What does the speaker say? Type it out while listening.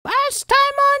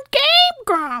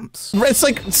Grumps. It's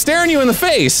like staring you in the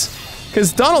face.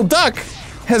 Because Donald Duck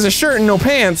has a shirt and no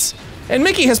pants, and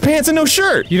Mickey has pants and no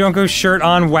shirt. You don't go shirt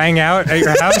on, wang out at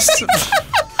your house?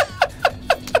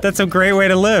 That's a great way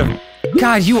to live.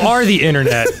 God, you are the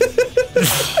internet.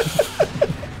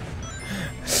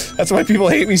 That's why people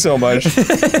hate me so much.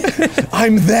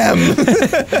 I'm them.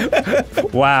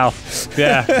 Wow.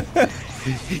 Yeah.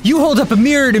 You hold up a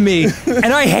mirror to me,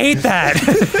 and I hate that.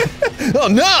 Oh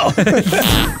no!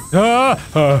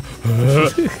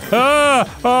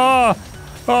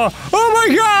 Oh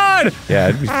my god! Yeah,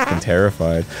 I'd be fucking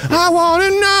terrified. I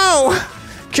wanna know!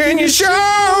 Can you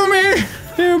show me?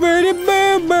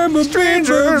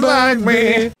 Strangers like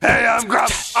me. Hey, I'm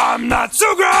Grumps. I'm not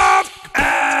so Grump,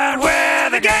 and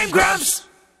we're the Game Grumps.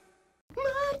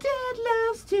 My dad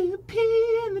loves to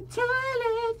pee in the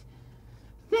toilet.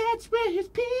 That's where his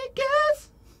pee goes.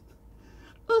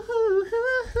 Ooh,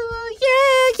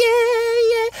 yeah, yeah,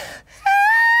 yeah.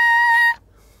 Ah.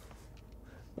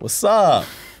 What's up?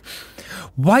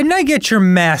 Why didn't I get your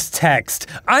mass text?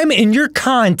 I'm in your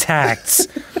contacts.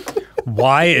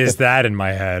 Why is that in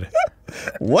my head?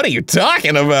 What are you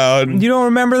talking about? You don't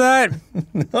remember that?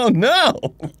 Oh no!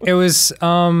 It was,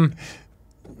 a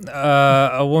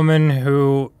woman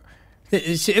who...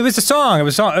 It was a song. It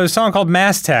was a song called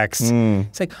Mass Text.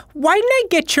 It's like, why didn't I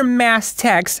get your mass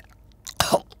text?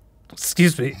 Oh,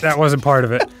 excuse me, that wasn't part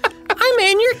of it. I'm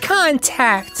in your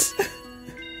contacts.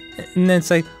 And then it's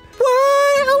like,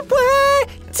 why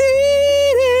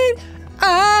didn't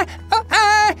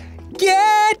I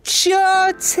get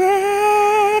your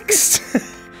text?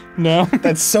 No.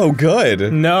 That's so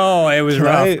good. No, it was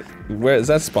rough. Where is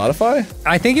that? Spotify?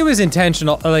 I think it was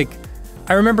intentional. Like,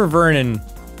 I remember Vernon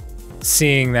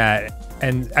seeing that,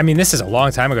 and I mean, this is a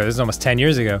long time ago. This is almost 10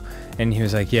 years ago. And he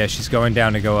was like, yeah, she's going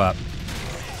down to go up.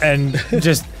 And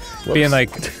just being like,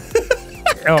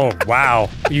 oh, wow.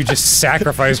 You just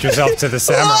sacrificed yourself to the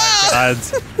samurai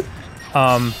gods.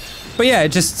 But yeah,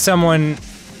 just someone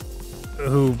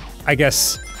who, I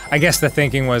guess the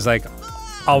thinking was like,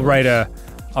 I'll write a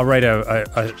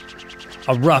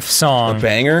rough song. A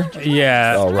banger?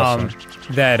 Yeah. Oh, rough song.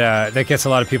 That gets a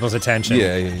lot of people's attention.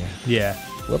 Yeah.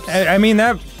 Whoops. I mean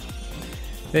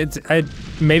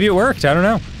maybe it worked. I don't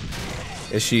know.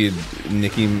 Is she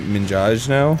Nicki Minaj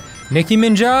now? Nicki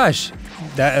Minaj.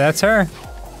 That's her.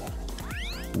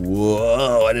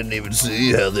 Whoa, I didn't even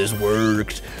see how this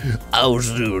worked. I was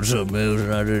doing something else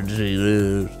and I didn't see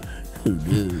this.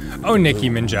 Oh, Nicki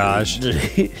Minaj.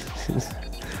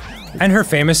 And her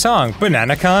famous song,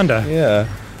 Bananaconda. Yeah.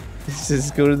 Let's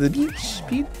just go to the beach.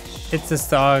 It's a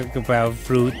song about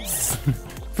fruits.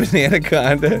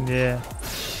 Bananaconda. Yeah.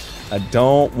 I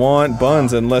don't want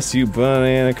buns unless you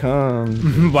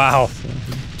bananaconda. Wow.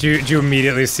 Do you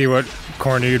immediately see what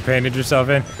corner you painted yourself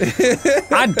in?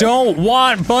 I don't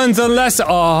want buns unless.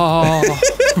 Oh.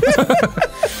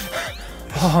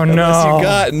 Oh no. Unless you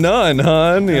got none,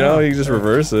 hon. You know, you can just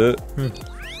reverse it.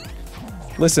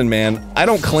 Listen, man, I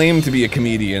don't claim to be a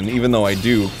comedian, even though I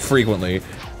do frequently.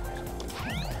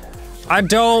 I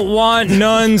don't want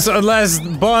nuns unless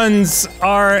buns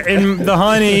are in the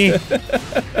honey.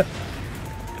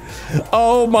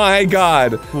 Oh my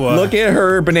god. What? Look at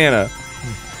her banana.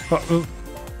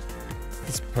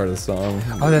 That's part of the song.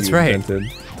 Oh, that's right. Invented.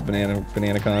 The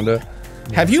bananaconda.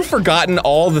 Yeah. Have you forgotten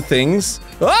all the things?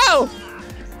 Oh!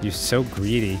 You're so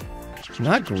greedy. I'm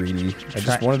not greedy. I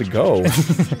just wanted to go.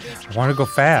 I want to go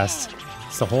fast.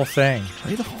 It's the whole thing.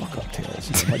 Hurry the fuck up,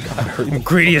 Tails. Oh my god, hurry. I'm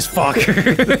greedy as fuck. Yeah.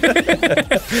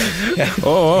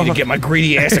 Oh, I need to get my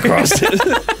greedy ass across it.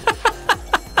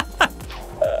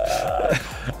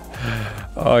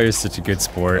 Oh, you're such a good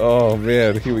sport. Oh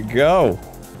man, here we go.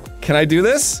 Can I do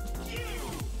this?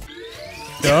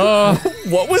 Oh.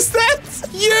 What was that?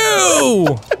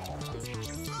 You!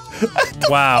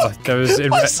 Wow, that was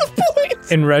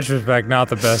in retrospect not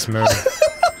the best move.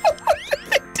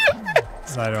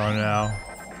 I don't know.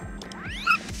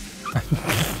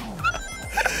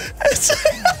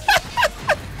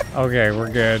 Okay, we're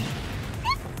good.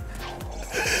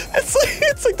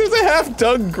 It's like there's a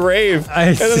half-dug grave,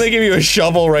 and then they give you a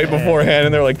shovel right beforehand,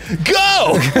 and they're like,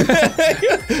 "Go!"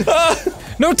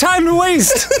 No time to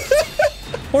waste,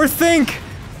 or think.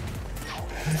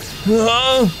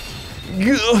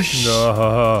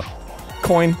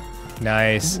 Coin.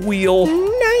 Nice. Wheel.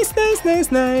 Nice, nice,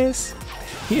 nice, nice.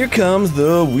 Here comes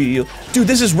the wheel. Dude,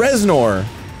 this is Reznor.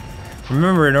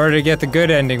 Remember, in order to get the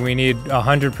good ending, we need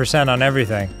 100% on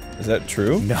everything. Is that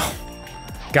true? No.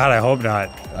 God, I hope not.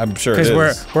 I'm sure it is.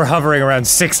 Because we're hovering around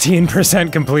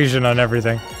 16% completion on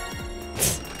everything.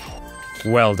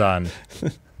 Well done.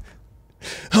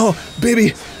 Oh,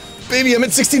 baby, I'm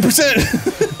at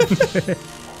 16%.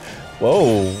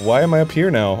 Whoa, why am I up here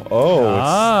now? Oh,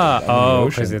 I'm in the oh, ocean.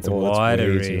 because it's Oh,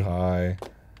 watery. That's way too high.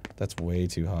 That's way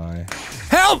too high.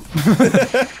 Help!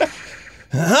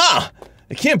 Ah!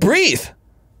 I can't breathe!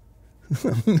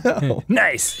 No.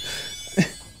 Nice.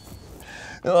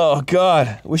 Oh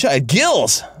god, wish I had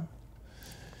gills!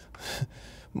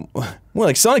 More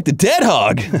like Sonic the Dead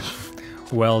Hog!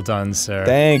 Well done, sir.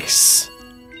 Thanks.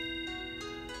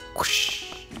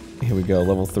 Here we go,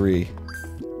 level 3.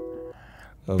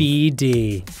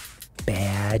 BD.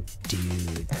 Bad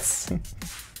dudes.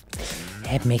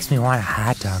 It makes me want a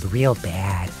hot dog real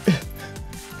bad.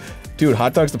 Dude,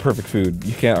 hot dog's the perfect food.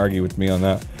 You can't argue with me on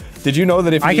that. Did you know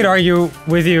that if I could argue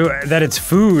with you that it's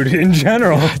food in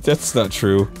general. That's not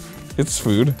true. It's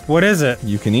food. What is it?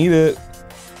 You can eat it.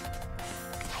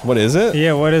 What is it?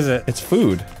 Yeah, what is it? It's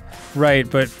food. Right,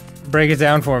 but break it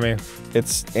down for me.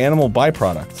 It's animal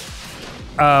byproduct.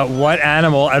 What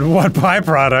animal and what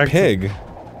byproduct? Pig.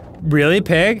 Really,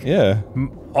 pig? Yeah.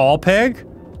 All pig?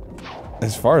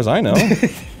 As far as I know.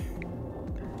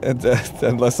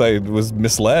 Unless I was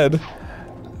misled.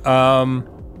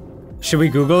 Should we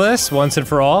Google this once and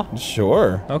for all?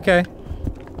 Sure. Okay.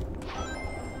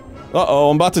 Uh-oh,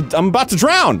 I'm about to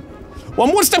drown! Well,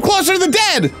 I'm one step closer to the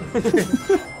dead!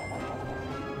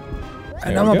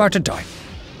 And I'm about to die.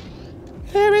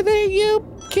 Everything you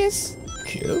kiss.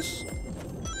 Kiss?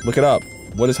 Look it up.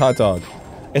 What is hot dog?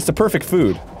 It's the perfect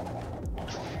food.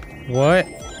 What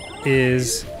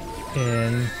is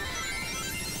in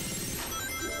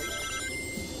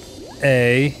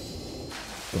a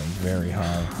Going very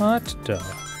high. hot dog?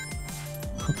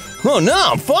 Oh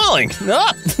no, I'm falling!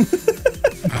 Ah!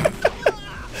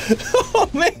 Oh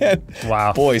man!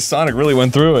 Wow. Boy, Sonic really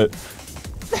went through it.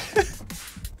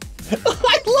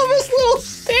 I love his little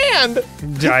stand!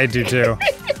 I do too.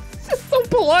 It's so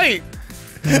polite!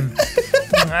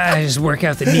 I just work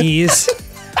out the knees.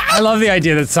 I love the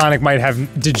idea that Sonic might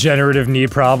have degenerative knee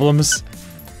problems.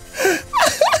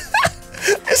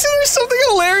 There's something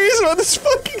hilarious about this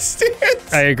fucking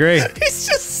stance. I agree. He's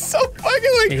just so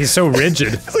fucking like. He's so rigid.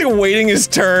 He's like waiting his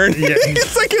turn. Yeah.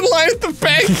 He's like in line at the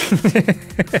bank.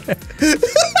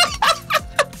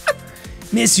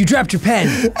 Miss, you dropped your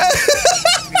pen.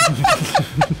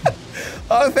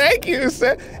 Oh, thank you,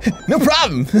 sir. No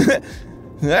problem.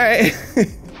 All right.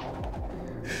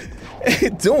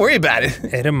 Don't worry about it.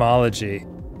 Etymology.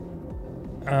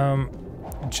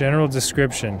 General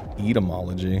description.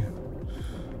 Etymology.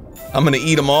 I'm gonna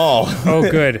eat them all. Oh,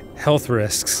 good. Health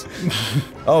risks.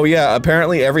 Oh yeah,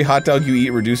 apparently every hot dog you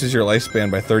eat reduces your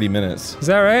lifespan by 30 minutes. Is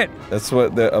that right? That's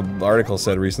what the article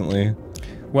said recently.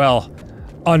 Well,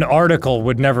 an article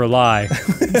would never lie.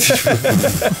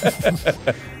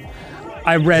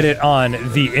 I read it on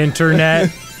the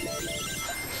internet.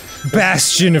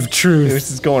 Bastion of truth.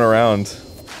 This is going around.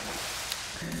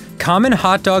 Common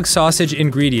hot dog sausage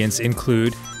ingredients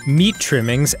include meat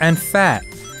trimmings and fat,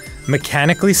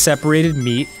 mechanically separated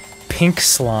meat, pink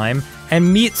slime,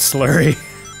 and meat slurry.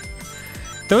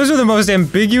 Those are the most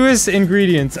ambiguous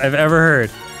ingredients I've ever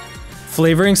heard.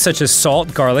 Flavorings such as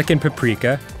salt, garlic, and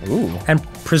paprika. Ooh. And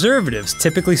preservatives,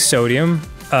 typically sodium,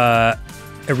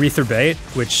 erythorbate,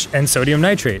 and sodium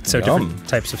nitrate, so Yum. different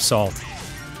types of salt.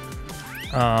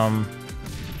 Wow.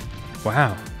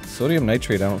 Sodium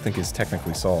nitrate I don't think is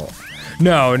technically salt.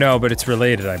 No, but it's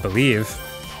related, I believe.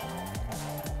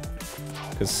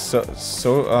 Because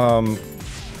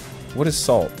what is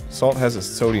salt? Salt has a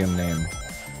sodium name.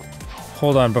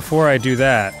 Hold on, before I do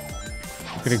that,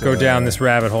 I'm gonna go down this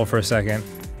rabbit hole for a second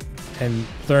and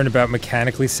learn about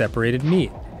mechanically separated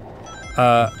meat.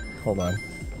 Hold on.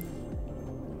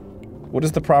 What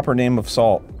is the proper name of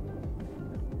salt?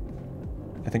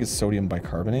 I think it's sodium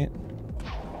bicarbonate?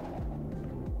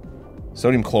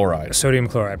 Sodium chloride. Sodium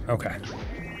chloride, okay.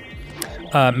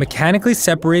 Mechanically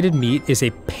separated meat is a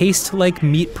paste-like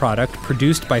meat product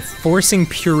produced by forcing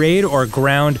pureed or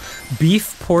ground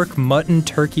beef, pork, mutton,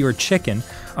 turkey, or chicken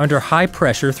under high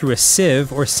pressure through a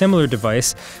sieve or similar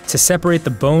device to separate the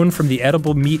bone from the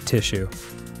edible meat tissue.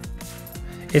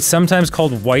 It's sometimes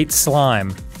called white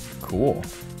slime, Cool.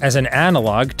 as an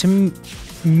analog to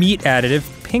meat additive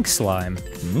pink slime.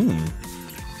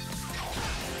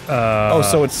 Oh,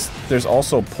 so there's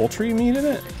also poultry meat in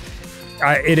it?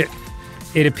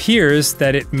 It appears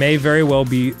that it may very well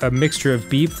be a mixture of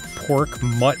beef, pork,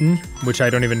 mutton, which I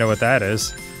don't even know what that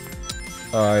is.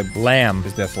 Lamb.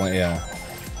 It's definitely, yeah.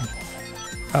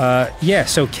 Yeah,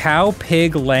 so cow,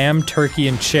 pig, lamb, turkey,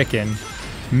 and chicken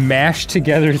mashed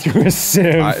together through a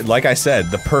sieve. Like I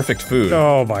said, the perfect food.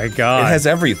 Oh my god. It has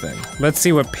everything. Let's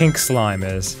see what pink slime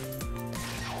is.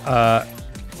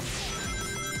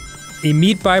 A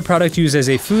meat byproduct used as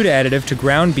a food additive to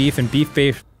ground beef and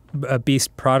beef-based beef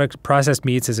processed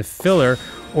meats as a filler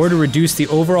or to reduce the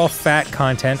overall fat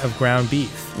content of ground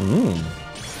beef.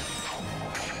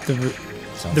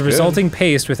 The resulting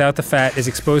paste without the fat is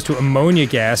exposed to ammonia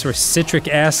gas or citric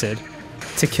acid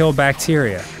to kill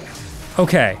bacteria.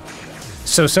 Okay,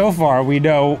 so far we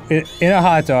know in a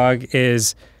hot dog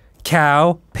is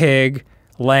cow, pig,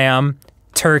 lamb,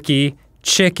 turkey,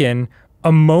 chicken,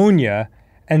 ammonia,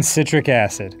 and citric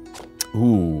acid.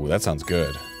 Ooh, that sounds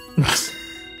good.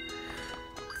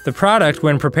 The product,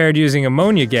 when prepared using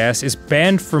ammonia gas, is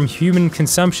banned from human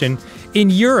consumption in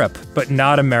Europe, but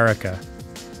not America.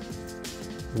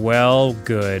 Well,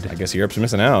 good. I guess Europe's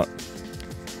missing out.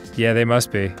 Yeah, they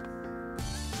must be.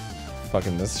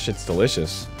 Fucking, this shit's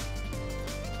delicious.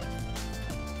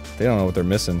 They don't know what they're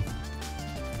missing.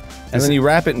 And then you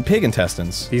wrap it in pig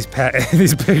intestines. These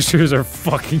pictures are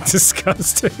fucking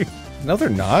disgusting. No, they're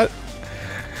not.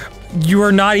 You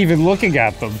are not even looking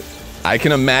at them. I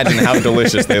can imagine how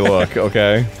delicious they look,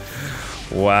 okay?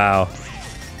 Wow.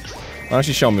 Why don't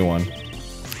you show me one?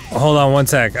 Hold on one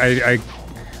sec.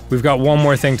 We've got one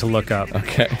more thing to look up.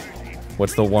 Okay.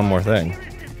 What's the one more thing?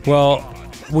 Well,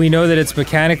 we know that it's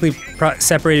mechanically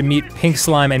separated meat, pink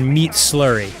slime, and meat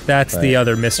slurry. That's the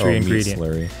other mystery ingredient. Meat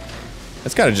slurry.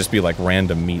 It's gotta just be like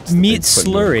random meats. Meat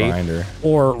slurry,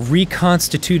 or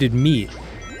reconstituted meat,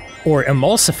 or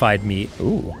emulsified meat,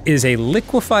 is a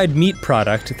liquefied meat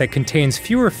product that contains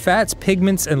fewer fats,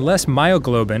 pigments, and less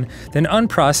myoglobin than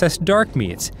unprocessed dark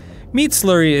meats. Meat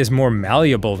slurry is more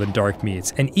malleable than dark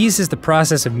meats and eases the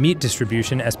process of meat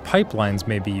distribution as pipelines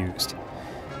may be used.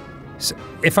 So,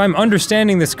 if I'm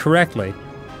understanding this correctly,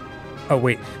 oh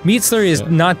wait, meat slurry is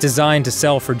not designed to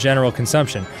sell for general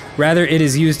consumption. Rather, it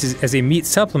is used as a meat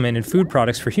supplement in food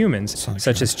products for humans,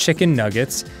 such as chicken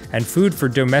nuggets and food for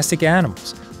domestic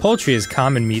animals. Poultry is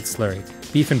common meat slurry.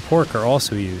 Beef and pork are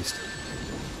also used.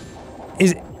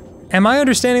 Am I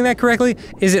understanding that correctly?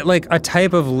 Is it like a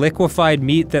type of liquefied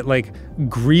meat that like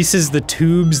greases the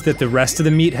tubes that the rest of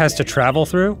the meat has to travel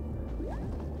through?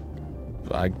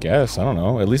 I guess, I don't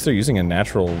know. At least they're using a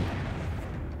natural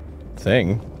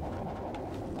thing.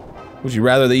 Would you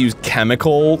rather they use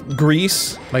chemical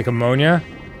grease? Like ammonia?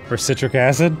 Or citric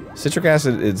acid? Citric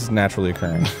acid is naturally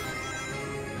occurring.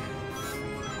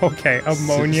 Okay,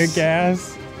 ammonia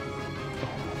gas?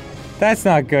 That's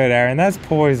not good, Aaron. That's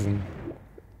poison.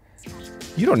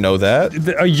 You don't know that.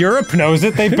 Europe knows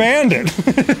it. They banned it.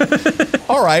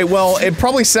 Alright, well, it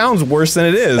probably sounds worse than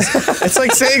it is. It's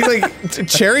like saying, like,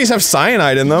 cherries have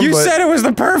cyanide in them, You but said it was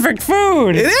the perfect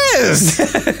food! It is!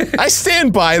 I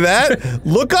stand by that.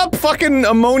 Look up fucking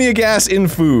ammonia gas in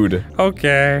food.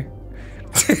 Okay.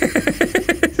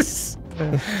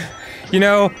 You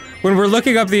know, when we're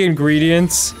looking up the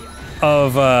ingredients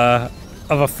of a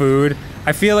food,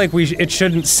 I feel like it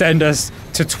shouldn't send us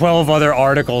to 12 other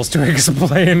articles to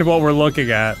explain what we're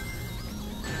looking at.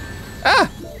 Ah!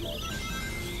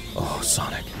 Oh,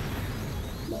 Sonic.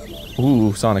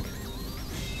 Ooh, Sonic.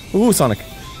 Ooh, Sonic.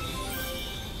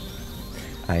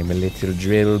 I'm a little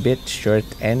drill bit, short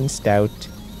and stout.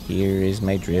 Here is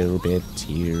my drill bit,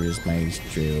 here is my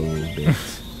drill bit.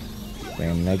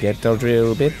 When I get a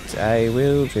drill bit, I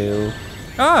will drill.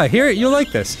 Ah, here, you'll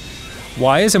like this.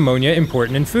 Why is ammonia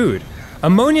important in food?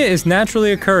 Ammonia is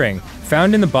naturally occurring,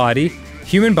 found in the body,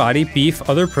 human body, beef,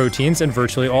 other proteins, and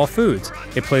virtually all foods.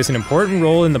 It plays an important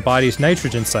role in the body's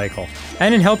nitrogen cycle,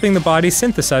 and in helping the body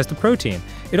synthesize the protein.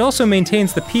 It also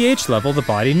maintains the pH level the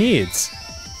body needs.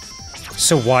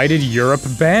 So why did Europe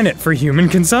ban it for human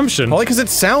consumption? Probably because it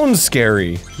sounds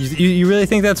scary. You really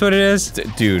think that's what it is?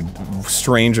 Dude,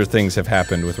 stranger things have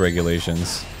happened with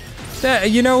regulations.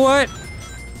 You know what?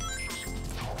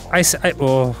 I'm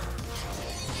still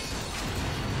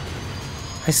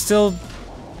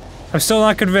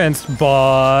not convinced,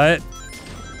 but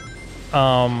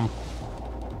oh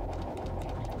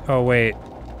wait.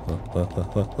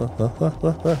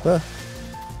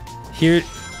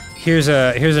 Here's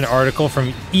an article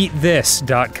from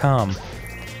eatthis.com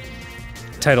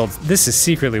titled "This is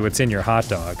secretly what's in your hot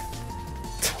dog."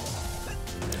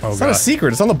 Oh, it's not a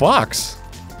secret, it's on the box.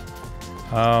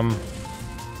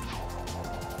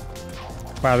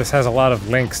 Wow, this has a lot of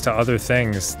links to other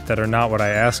things that are not what I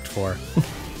asked for.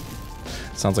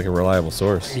 Sounds like a reliable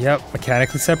source. Yep,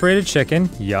 mechanically separated chicken,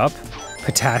 yup.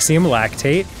 Potassium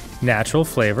lactate, natural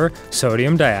flavor,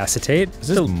 sodium diacetate. Is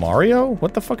this Mario?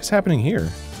 What the fuck is happening here?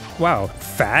 Wow,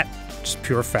 fat, just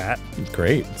pure fat.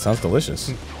 Great, it sounds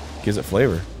delicious. Gives it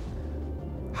flavor.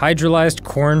 Hydrolyzed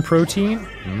corn protein?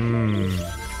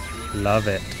 Love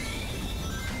it.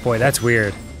 Boy, that's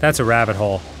weird. That's a rabbit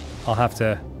hole. I'll have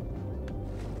to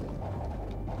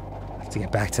get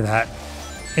back to that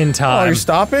in time. Oh, you're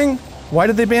stopping? Why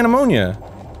did they ban ammonia?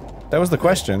 That was the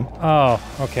question. Oh,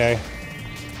 okay.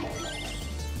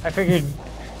 I figured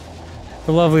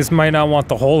the lovelies might not want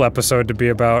the whole episode to be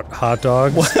about hot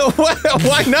dogs.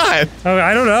 Why not?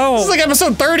 I don't know. This is like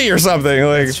episode 30 or something.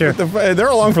 Like, That's true. They're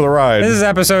along for the ride. This is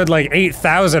episode like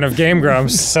 8,000 of Game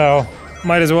Grumps, so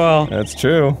might as well. That's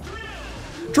true.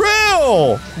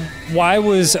 Drill! Why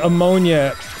was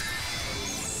ammonia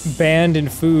banned in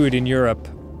food in Europe?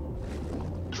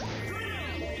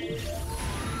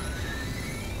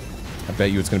 I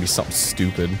bet you it's gonna be something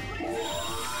stupid.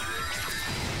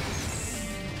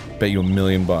 Bet you $1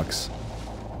 million.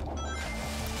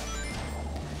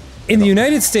 In the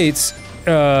United States,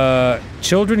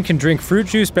 children can drink fruit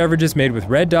juice beverages made with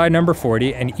red dye number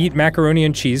 40 and eat macaroni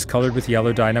and cheese colored with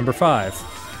yellow dye number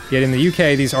 5. Yet in the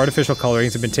UK, these artificial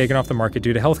colorings have been taken off the market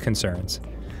due to health concerns.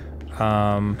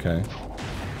 Okay.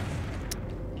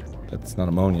 That's not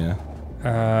ammonia.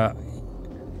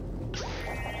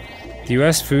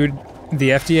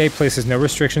 The FDA places no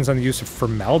restrictions on the use of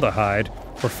formaldehyde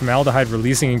or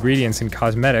formaldehyde-releasing ingredients in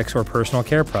cosmetics or personal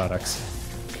care products.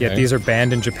 Yet these are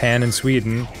banned in Japan and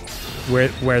Sweden,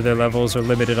 where their levels are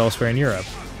limited elsewhere in Europe.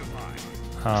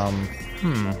 But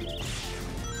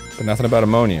nothing about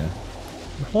ammonia.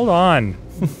 Hold on.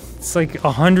 It's like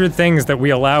 100 things that we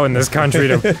allow in this country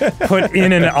to put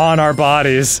in and on our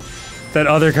bodies that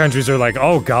other countries are like,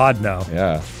 oh god, no.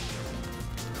 Yeah.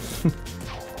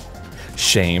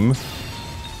 Shame.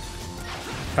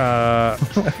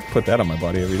 Put that on my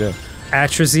body every day.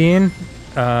 Atrazine,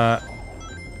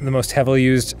 the most heavily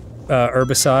used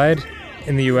herbicide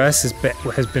in the US,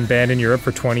 has been banned in Europe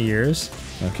for 20 years.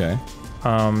 Okay.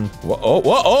 Oh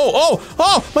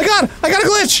my god! I got a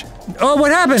glitch! Oh, what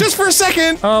happened? Just for a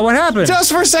second! Oh, what happened?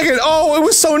 Just for a second! Oh, it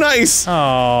was so nice!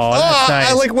 Oh, that's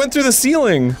nice. I like went through the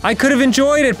ceiling. I could have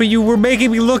enjoyed it, but you were making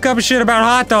me look up shit about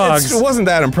hot dogs. It wasn't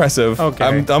that impressive. Okay.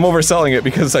 I'm overselling it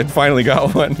because I finally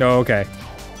got one. Oh, okay.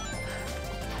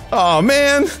 Oh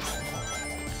man!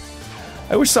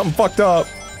 I wish something fucked up.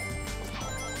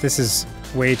 This is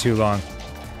way too long.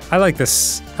 I like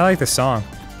this. I like this song.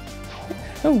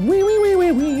 Oh, wee wee wee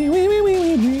wee wee wee wee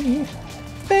wee wee.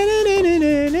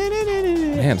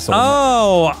 Man, so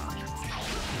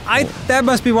that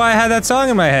must be why I had that song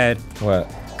in my head.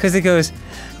 what? Cause it goes.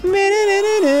 Why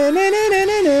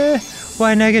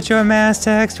didn't I get your mass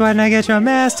text? Why didn't I get your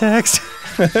mass text?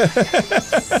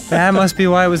 That must be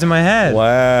why it was in my head.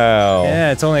 Wow.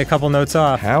 Yeah, it's only a couple notes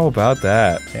off. How about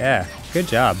that? Yeah, good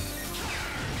job.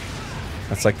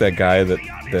 That's like that guy that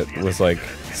was like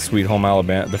Sweet Home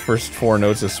Alabama. The first 4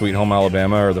 notes of Sweet Home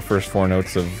Alabama are the first 4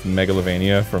 notes of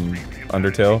Megalovania from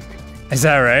Undertale. Is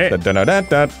that right? The dun dun dun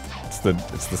dun. It's the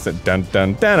dun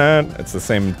dun dun dun. It's the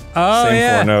same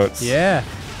 4 notes. Yeah.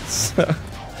 So,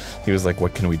 he was like,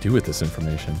 "What can we do with this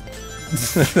information?" And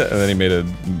then he made a,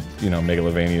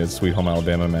 Megalovania Sweet Home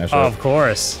Alabama mashup. Oh, of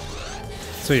course.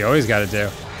 That's what you always got to do.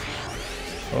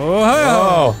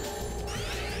 Whoa!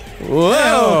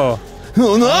 Whoa!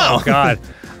 Oh no! Oh god,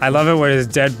 I love it when his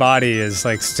dead body is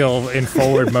like still in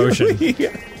forward motion.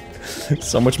 Yeah.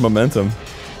 So much momentum.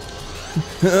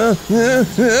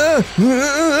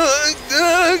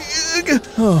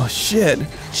 Oh shit!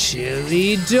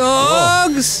 Chili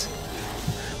dogs.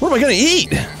 What am I gonna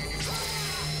eat?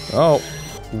 Oh,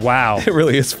 Wow. it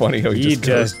really is funny how he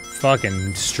just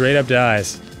fucking straight up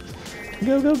dies.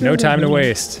 Go. No time to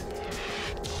waste.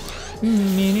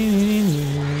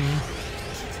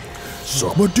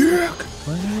 Suck my dick.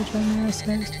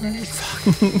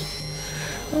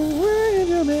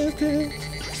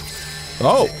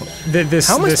 Oh, This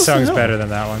How am I supposed to song's know? better than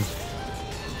that one.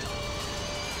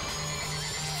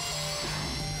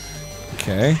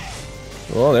 okay.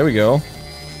 Well, there we go.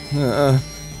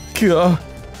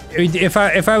 If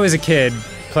I was a kid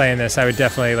playing this, I would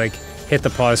definitely like hit the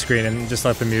pause screen and just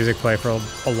let the music play for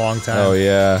a long time. Oh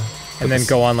yeah. And then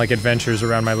go on like adventures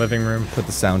around my living room. Put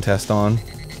the sound test on.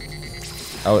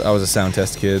 I was a sound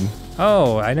test kid.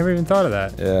 Oh, I never even thought of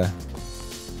that. Yeah.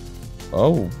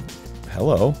 Oh,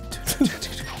 hello.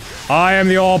 I am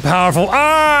the all-powerful.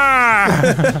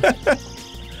 Ah!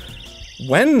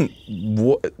 When?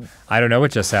 I don't know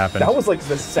what just happened. That was like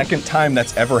the second time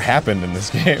that's ever happened in this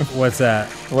game, What's that?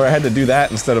 where I had to do that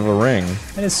instead of a ring.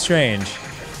 That is strange.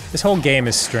 This whole game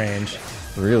is strange.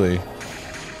 Really?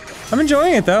 I'm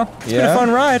enjoying it though. It's been a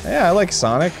fun ride. Yeah, I like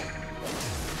Sonic.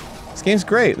 This game's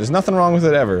great. There's nothing wrong with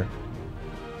it ever.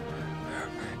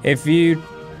 If you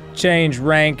change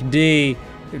rank D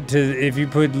to if you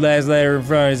put last letter in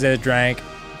front, it says drank.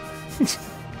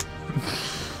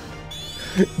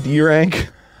 D rank.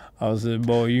 I said,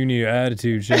 boy, you need an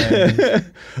attitude change.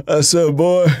 I said,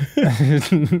 boy.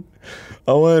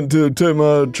 I went to take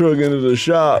my truck into the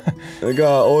shop. I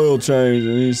got oil change,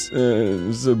 and he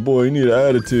said, "Boy, you need an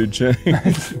attitude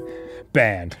change."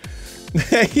 Banned.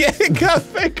 Yeah, it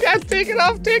got taken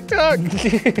off TikTok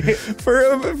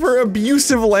for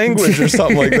abusive language or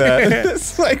something like that.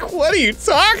 It's like, what are you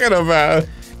talking about?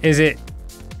 Is it?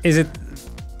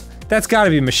 That's got to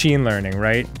be machine learning,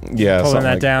 right? Yeah, pulling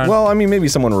that down. Well, I mean, maybe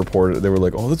someone reported it. They were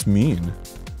like, "Oh, that's mean."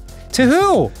 To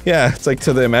who? Yeah, it's like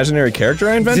to the imaginary character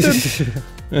I invented.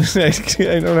 I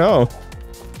don't know.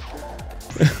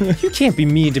 You can't be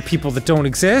mean to people that don't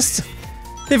exist.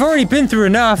 They've already been through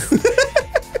enough.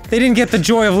 They didn't get the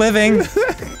joy of living.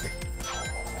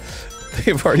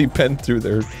 They've already been through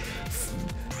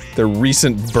their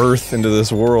recent birth into this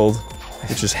world,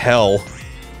 which is hell.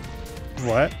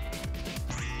 What?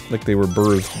 Like they were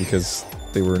birthed because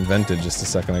they were invented just a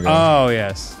second ago. Oh,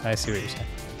 yes. I see what you're saying.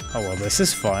 Oh, well, this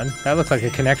is fun. That looked like a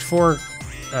Connect 4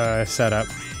 setup.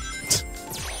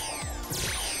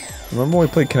 Remember when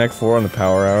we played Connect 4 on the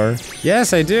Power Hour?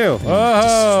 Yes, I do.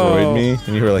 Oh! Destroyed me,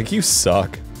 and you were like, "You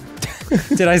suck."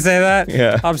 Did I say that?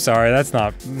 Yeah. I'm sorry. That's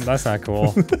not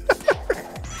cool.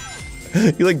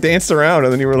 You like danced around,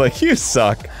 and then you were like, "You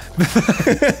suck."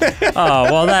 Oh,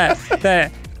 well,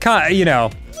 you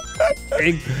know,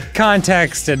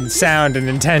 context and sound and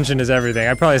intention is everything.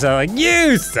 I probably sound like,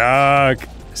 "You suck."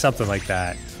 Something like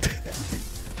that.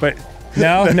 But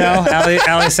no,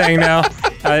 Allie's saying no.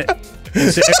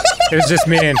 It was just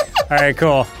mean. All right,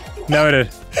 cool. Noted.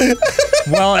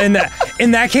 Well, in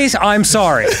that case, I'm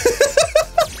sorry.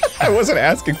 I wasn't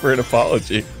asking for an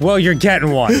apology. Well, you're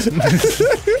getting one.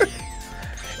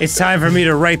 It's time for me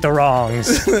to right the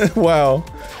wrongs. Wow,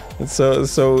 it's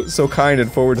so kind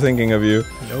and forward-thinking of you.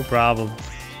 No problem.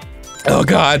 Oh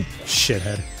God,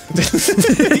 shithead.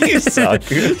 You suck.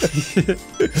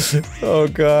 Oh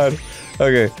God.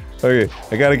 Okay,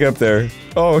 I gotta get up there.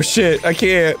 Oh shit, I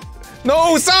can't.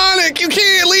 No, Sonic, you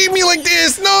can't leave me like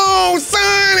this. No,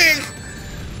 Sonic.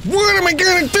 What am I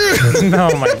gonna do?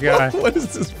 Oh my God. What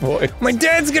is this boy? My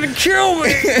dad's gonna kill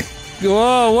me.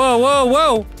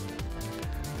 Whoa.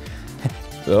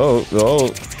 Oh,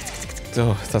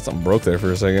 I thought something broke there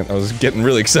for a second. I was getting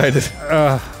really excited.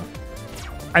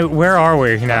 Where are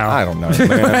we now? I don't know,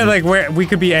 man. Like, we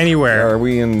could be anywhere.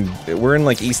 We're in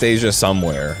like East Asia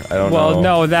somewhere. I don't know. Well,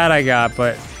 no, that I got,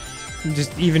 but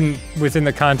just even within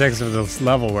the context of this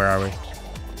level, where are we?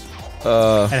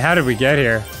 And how did we get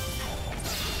here?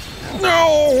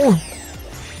 No!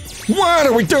 What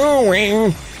are we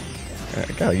doing? I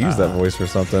gotta use that voice for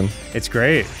something. It's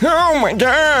great. Oh my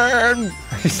God!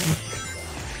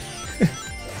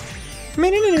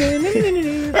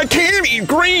 I can't eat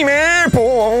green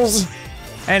apples!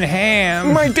 And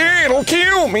ham! My dad'll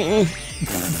kill me!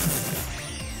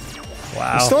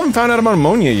 Wow. I still haven't found out about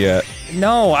ammonia yet.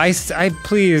 No, I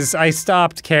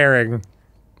stopped caring.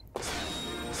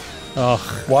 Ugh.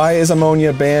 Why is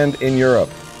ammonia banned in Europe?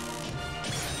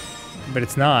 But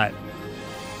it's not.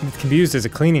 It can be used as a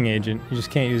cleaning agent, you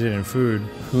just can't use it in food.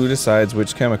 Who decides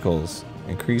which chemicals?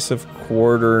 Increase of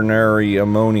quaternary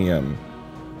ammonium.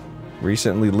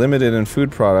 Recently limited in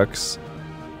food products.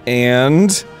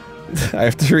 And I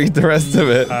have to read the rest of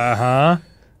it. Uh-huh.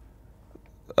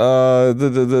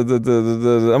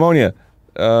 The ammonia.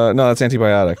 No, that's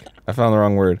antibiotic. I found the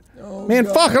wrong word. Oh, man,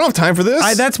 God. Fuck, I don't have time for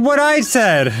this! That's what I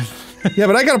said! Yeah,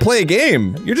 but I gotta play a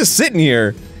game. You're just sitting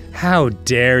here. How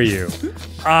dare you?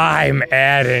 I'm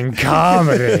adding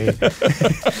comedy.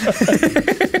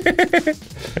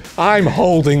 I'm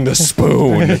holding the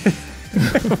spoon.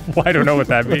 Well, I don't know what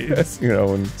that means. You know,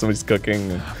 when somebody's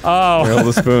cooking and oh. they hold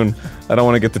the spoon. I don't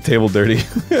want to get the table dirty.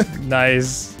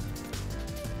 Nice.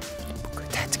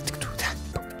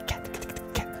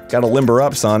 Gotta limber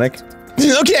up, Sonic.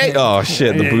 Okay! Oh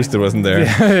shit, the boosted wasn't there.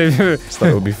 Just thought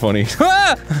it would be funny.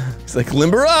 It's like,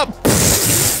 limber up!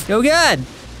 Oh God!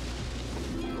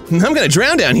 I'm gonna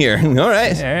drown down here.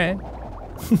 Alright. Alright.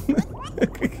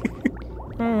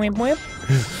 Whip whip.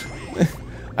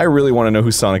 I really want to know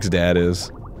who Sonic's dad is.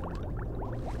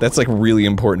 That's like really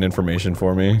important information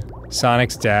for me.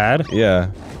 Sonic's dad?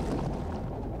 Yeah.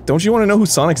 Don't you want to know who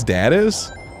Sonic's dad is?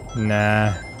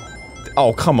 Nah.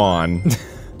 Oh, come on.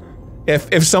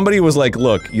 If somebody was like,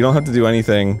 look, you don't have to do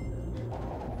anything.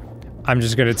 I'm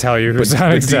just gonna tell you who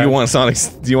Sonic's dad is. Do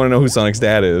you want to know who Sonic's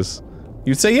dad is?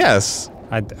 You'd say yes.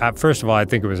 First of all, I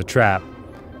think it was a trap.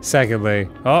 Secondly,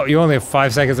 oh, you only have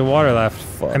 5 seconds of water left.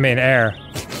 Fuck. I mean, air.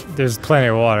 There's plenty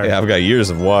of water. Yeah, I've got years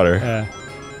of water. Yeah.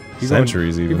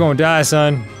 Centuries even. You're gonna die,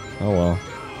 son. Oh well.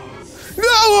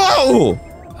 No!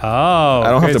 Oh. I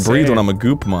don't have to breathe save. when I'm a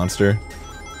goop monster.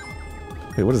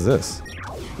 Wait, what is this?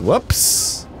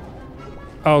 Whoops.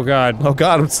 Oh God. Oh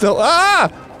God, I'm still- ah!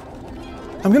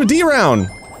 I'm gonna D-round!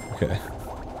 Okay.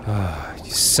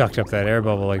 You sucked up that air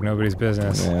bubble like nobody's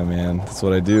business. Yeah, man. That's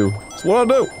what I do. That's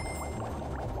what I do.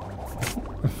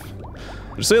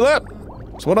 You see that?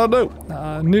 That's what I do.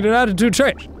 Need an attitude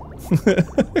change.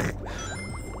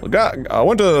 The guy,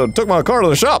 took my car to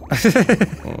the shop.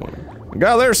 The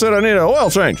guy there said I need an oil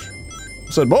change.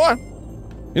 I said, boy,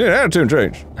 you need an attitude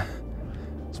change.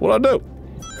 That's what I do.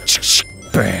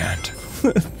 Band.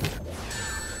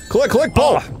 Click,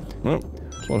 pull. Well,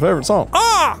 it's my favorite song.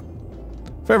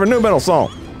 Favorite new metal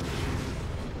song.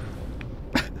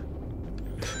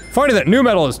 Funny that new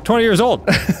metal is 20 years old.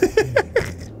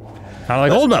 Kind of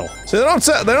like old metal. See, they don't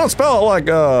spell it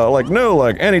like new,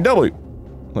 like N-E-W.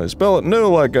 They spell it new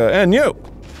like N-U.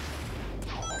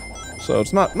 So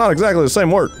it's not exactly the same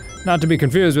word. Not to be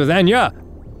confused with Enya.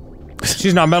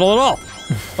 She's not metal at all.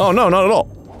 Oh, no, not at all.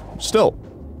 Still.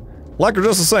 Like her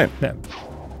just the same. Yeah.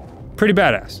 Pretty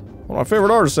badass. One of my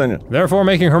favorite artists in you. Therefore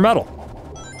making her metal.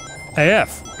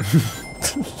 AF.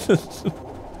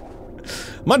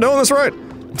 Am I doing this right?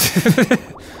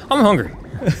 I'm hungry.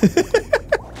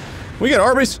 We get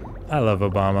Arby's. I love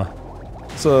Obama.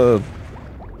 It's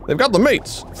they've got the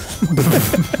meats.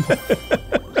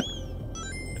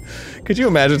 Could you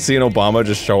imagine seeing Obama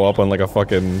just show up on like a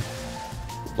fucking,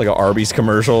 like a Arby's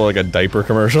commercial, like a diaper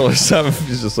commercial or something?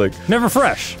 He's just like, Never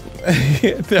fresh.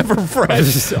 never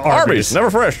fresh. Arby's, never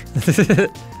fresh.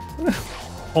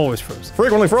 Always frozen.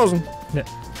 Frequently frozen. Yeah.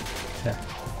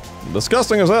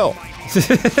 Disgusting as hell.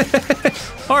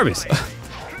 Arby's.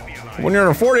 When you're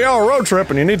on a 40-hour road trip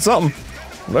and you need something,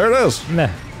 there it is. Nah.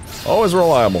 Always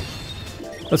reliable.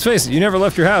 Let's face it, you never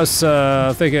left your house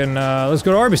thinking, let's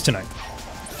go to Arby's tonight.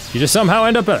 You just somehow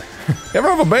end up there. You ever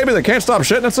have a baby that can't stop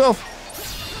shitting itself?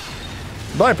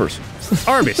 Diapers.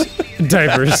 Arby's.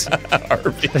 Diapers.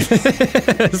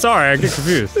 Arby's. Sorry, I get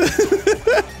confused.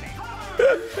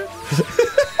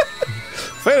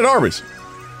 Faded Arby's.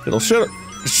 It'll shit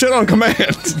on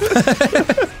command.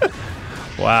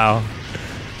 Wow.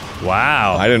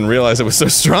 Wow. I didn't realize it was so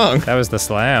strong. That was the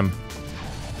slam.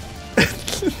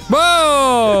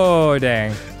 Whoa!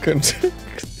 Dang.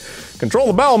 Control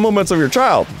the bowel movements of your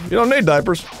child. You don't need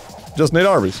diapers. Just need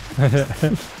Arby's.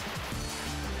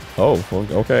 Oh, well,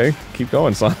 okay. Keep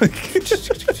going, Sonic.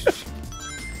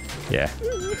 Yeah.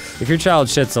 If your child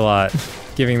shits a lot,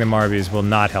 giving them Arby's will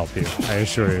not help you, I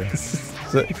assure you.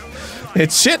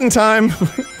 It's shitting time.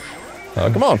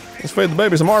 Come on. Let's feed the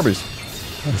baby some Arby's.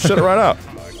 Shit it right out.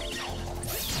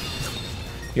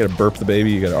 You gotta burp the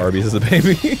baby, you gotta Arby's as the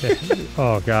baby.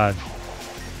 Oh, God.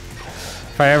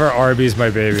 If I ever Arby's my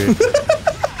baby,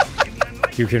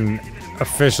 you can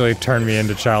officially turn me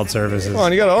into child services. Come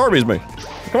on, you gotta Arby's me.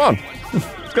 Come on.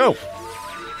 Let's go.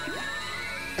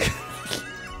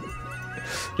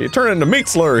 You turn it into meat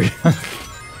slurry.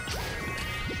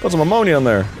 Put some ammonia in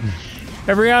there.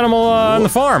 Every animal on the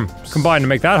farm combined to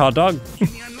make that hot dog.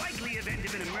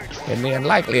 In the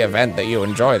unlikely event that you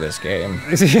enjoy this game.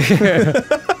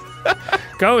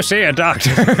 Go see a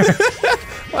doctor.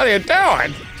 What are you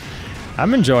doing?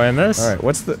 I'm enjoying this. All right,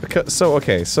 what's the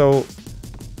so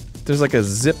there's like a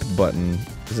zip button.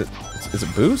 Is it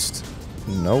boost?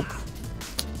 Nope.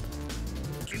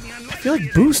 I feel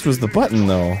like boost was the button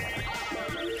though.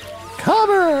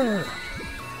 Cover.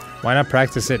 Why not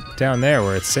practice it down there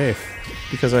where it's safe?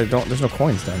 Because there's no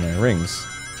coins down there. Rings.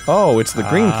 Oh, it's the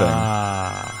green thing.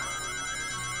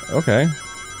 Okay.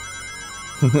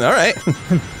 All right.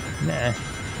 Nah.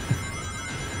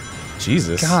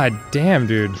 Jesus. God damn,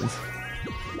 dude.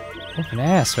 Open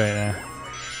ass right now.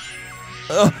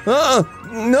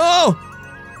 No.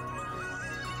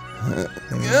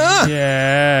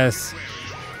 Yes.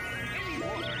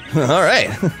 All right.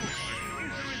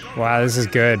 Wow, this is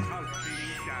good.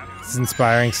 This is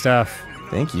inspiring stuff.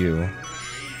 Thank you.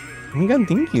 Oh my God,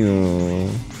 thank you.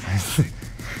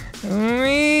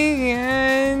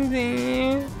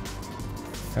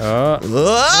 Oh.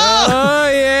 Oh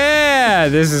yeah!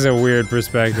 This is a weird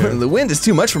perspective. The wind is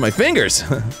too much for my fingers.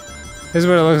 This is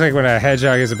what it looks like when a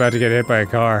hedgehog is about to get hit by a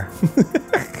car.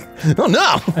 Oh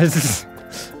no!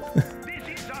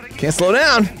 Can't slow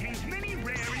down.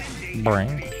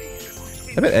 Bring.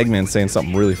 I bet Eggman's saying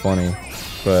something really funny,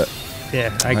 but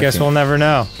Yeah, I guess we'll never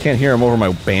know. can't hear him over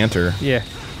my banter. Yeah.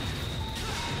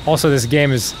 Also, this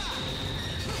game is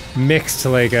mixed to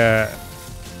like a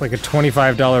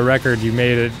 $25 record you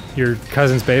made at your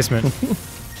cousin's basement.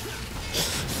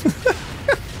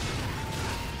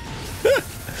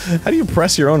 How do you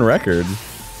press your own record?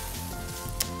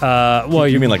 Well,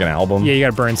 You mean like an album? yeah, you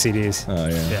gotta burn CDs. Oh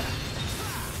yeah. Yeah.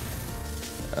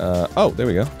 Oh, there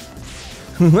we go.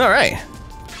 All right.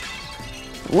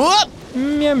 Whoop!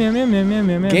 Meow, meow, meow, meow,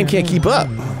 meow, meow, Game can't keep up.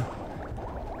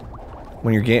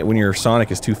 When your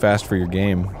Sonic is too fast for your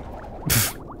game.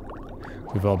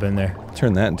 We've all been there.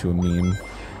 Turn that into a meme.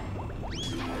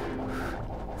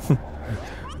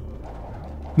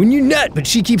 When you nut, but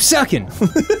she keeps sucking.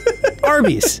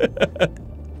 Arby's.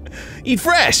 Eat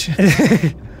fresh!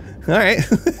 Alright.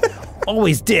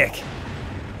 Always dick.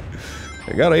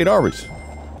 I gotta eat Arby's.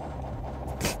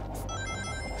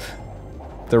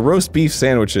 They're roast beef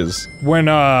sandwiches. When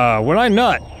I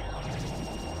nut,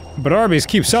 but Arby's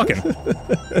keep sucking.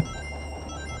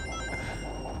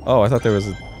 Oh, I thought there was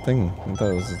a thing. I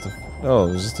thought it was just it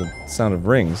was just a sound of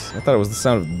rings. I thought it was the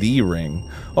sound of the ring.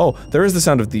 Oh, there is the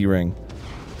sound of the ring.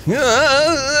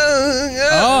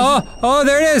 Oh,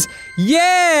 there it is.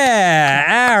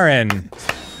 Yeah, Aaron.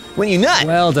 When you nut,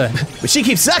 Well done. but she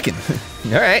keeps sucking.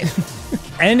 All right.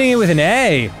 Ending it with an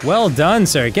A. Well done,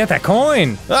 sir. Get that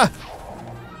coin. Ah.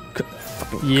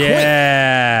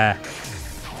 Yeah.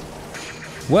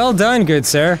 Well done, good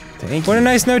sir. Thank What a you.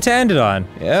 nice note to end it on.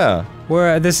 Yeah.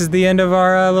 This is the end of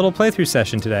our little playthrough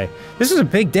session today. This was a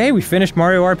big day. We finished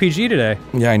Mario RPG today.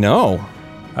 Yeah, I know.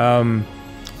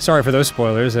 Sorry for those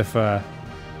spoilers if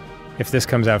this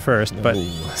comes out first, but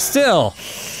still.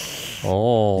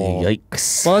 Oh.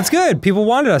 Yikes. Well, it's good. People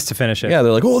wanted us to finish it. Yeah,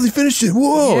 they're like, oh, they finished it.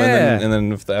 Whoa. Yeah. And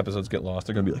then if the episodes get lost,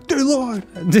 they're gonna be like, they lied.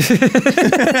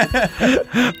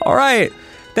 All right.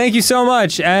 Thank you so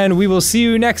much, and we will see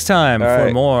you next time All for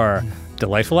right. more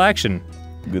delightful action.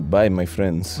 Goodbye, my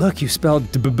friends. Look, you spelled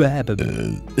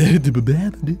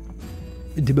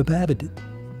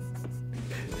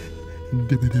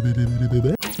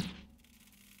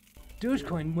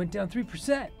Dogecoin went down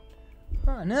 3%.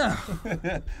 Oh no.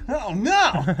 Oh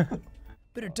no!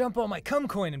 Better dump all my cum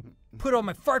coin and put all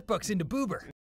my fart bucks into Boober.